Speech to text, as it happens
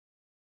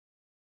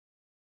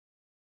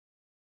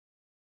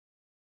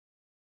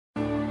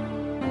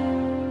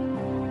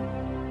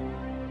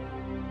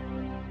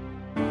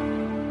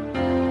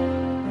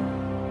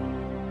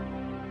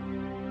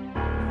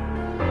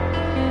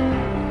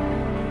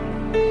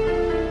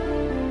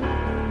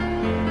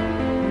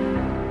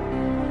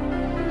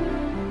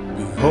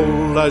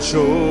Behold, I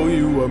show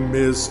you a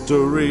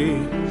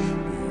mystery.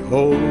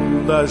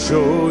 Behold, I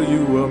show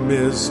you a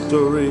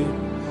mystery.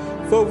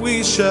 For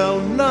we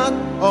shall not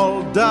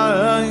all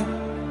die,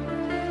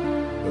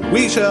 but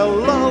we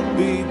shall all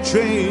be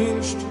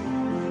changed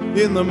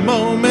in the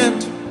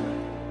moment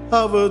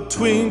of a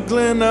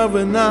twinkling of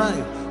an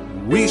eye.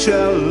 We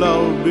shall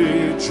all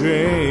be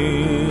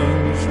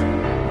changed.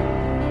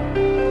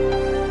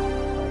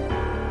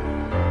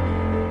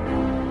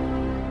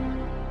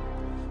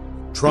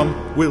 Trump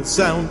will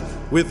sound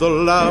with a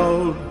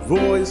loud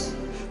voice.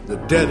 The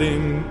dead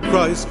in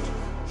Christ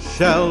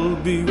shall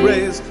be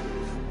raised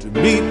to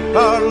meet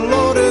our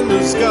Lord in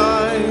the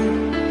sky.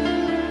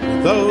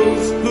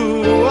 Those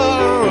who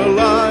are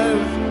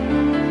alive,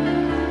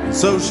 and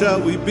so shall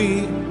we be,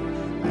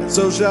 and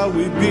so shall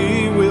we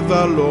be with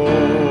our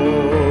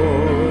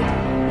Lord.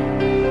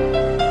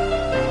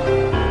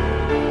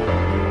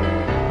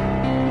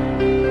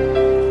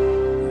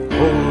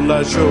 Behold,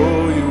 I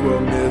show you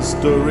a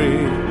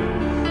mystery.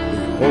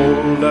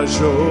 Behold, I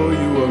show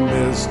you a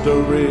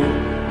mystery.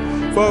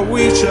 For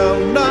we shall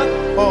not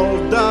all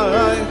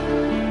die,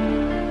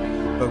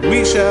 but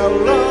we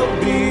shall all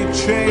be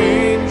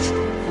changed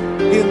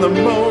in the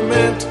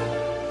moment,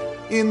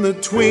 in the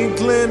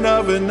twinkling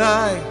of an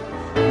eye.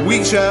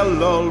 We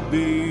shall all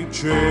be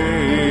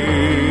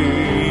changed.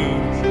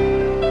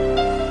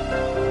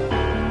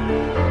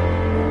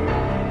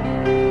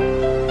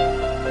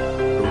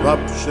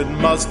 Corruption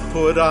must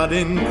put on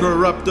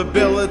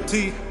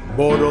incorruptibility.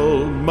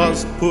 Mortal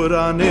must put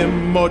on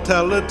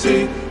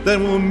immortality.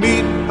 Then we'll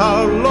meet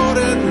our Lord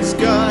in the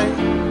sky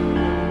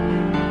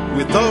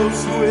with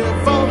those who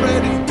have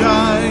already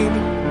died.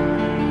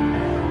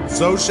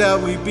 So shall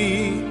we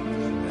be,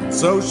 and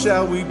so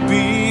shall we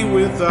be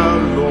with our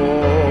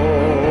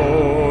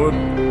Lord.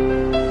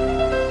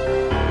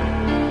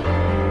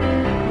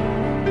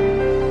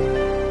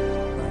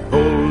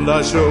 Behold,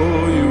 I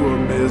show you a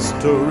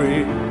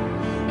mystery.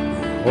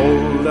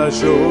 Behold, I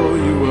show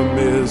you a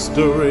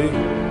mystery.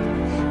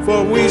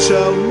 For we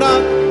shall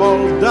not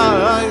all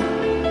die,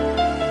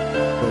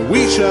 but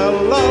we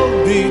shall all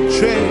be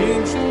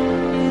changed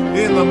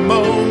in the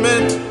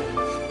moment,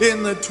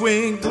 in the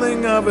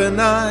twinkling of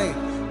an eye.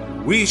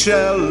 We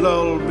shall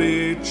all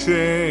be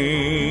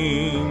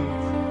changed.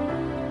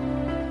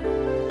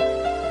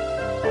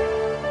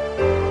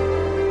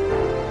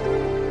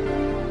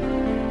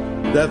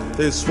 Death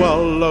is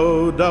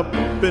swallowed up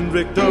in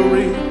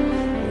victory.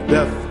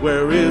 Death,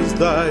 where is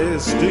thy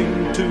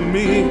sting to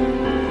me?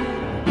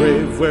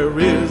 Grave, where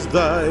is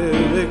thy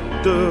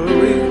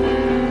victory?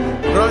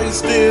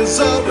 Christ is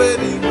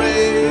already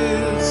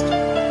raised.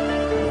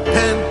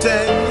 Repent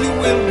and you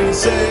will be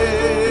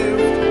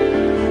saved.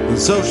 And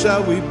so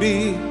shall we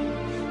be,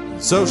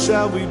 and so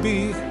shall we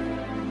be,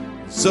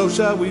 and so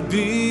shall we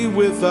be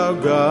with our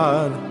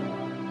God.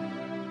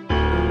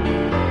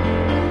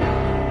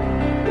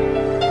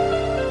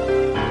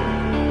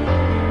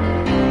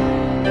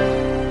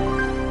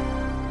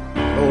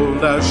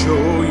 Behold, I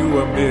show you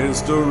a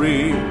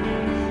mystery.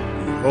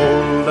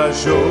 Behold, I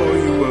show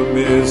you a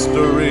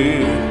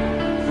mystery.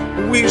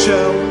 We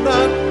shall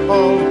not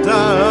all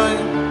die,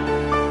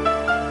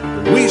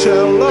 we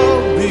shall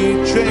all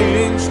be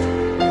changed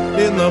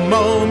in the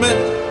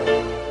moment,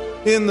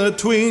 in the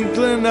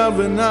twinkling of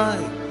an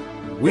eye.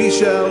 We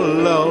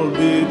shall all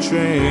be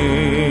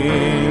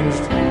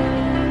changed.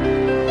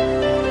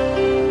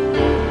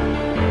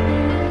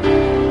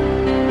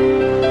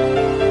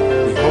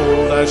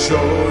 Behold, I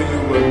show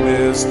you a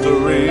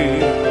mystery.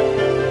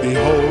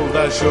 Behold,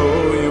 I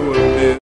show you a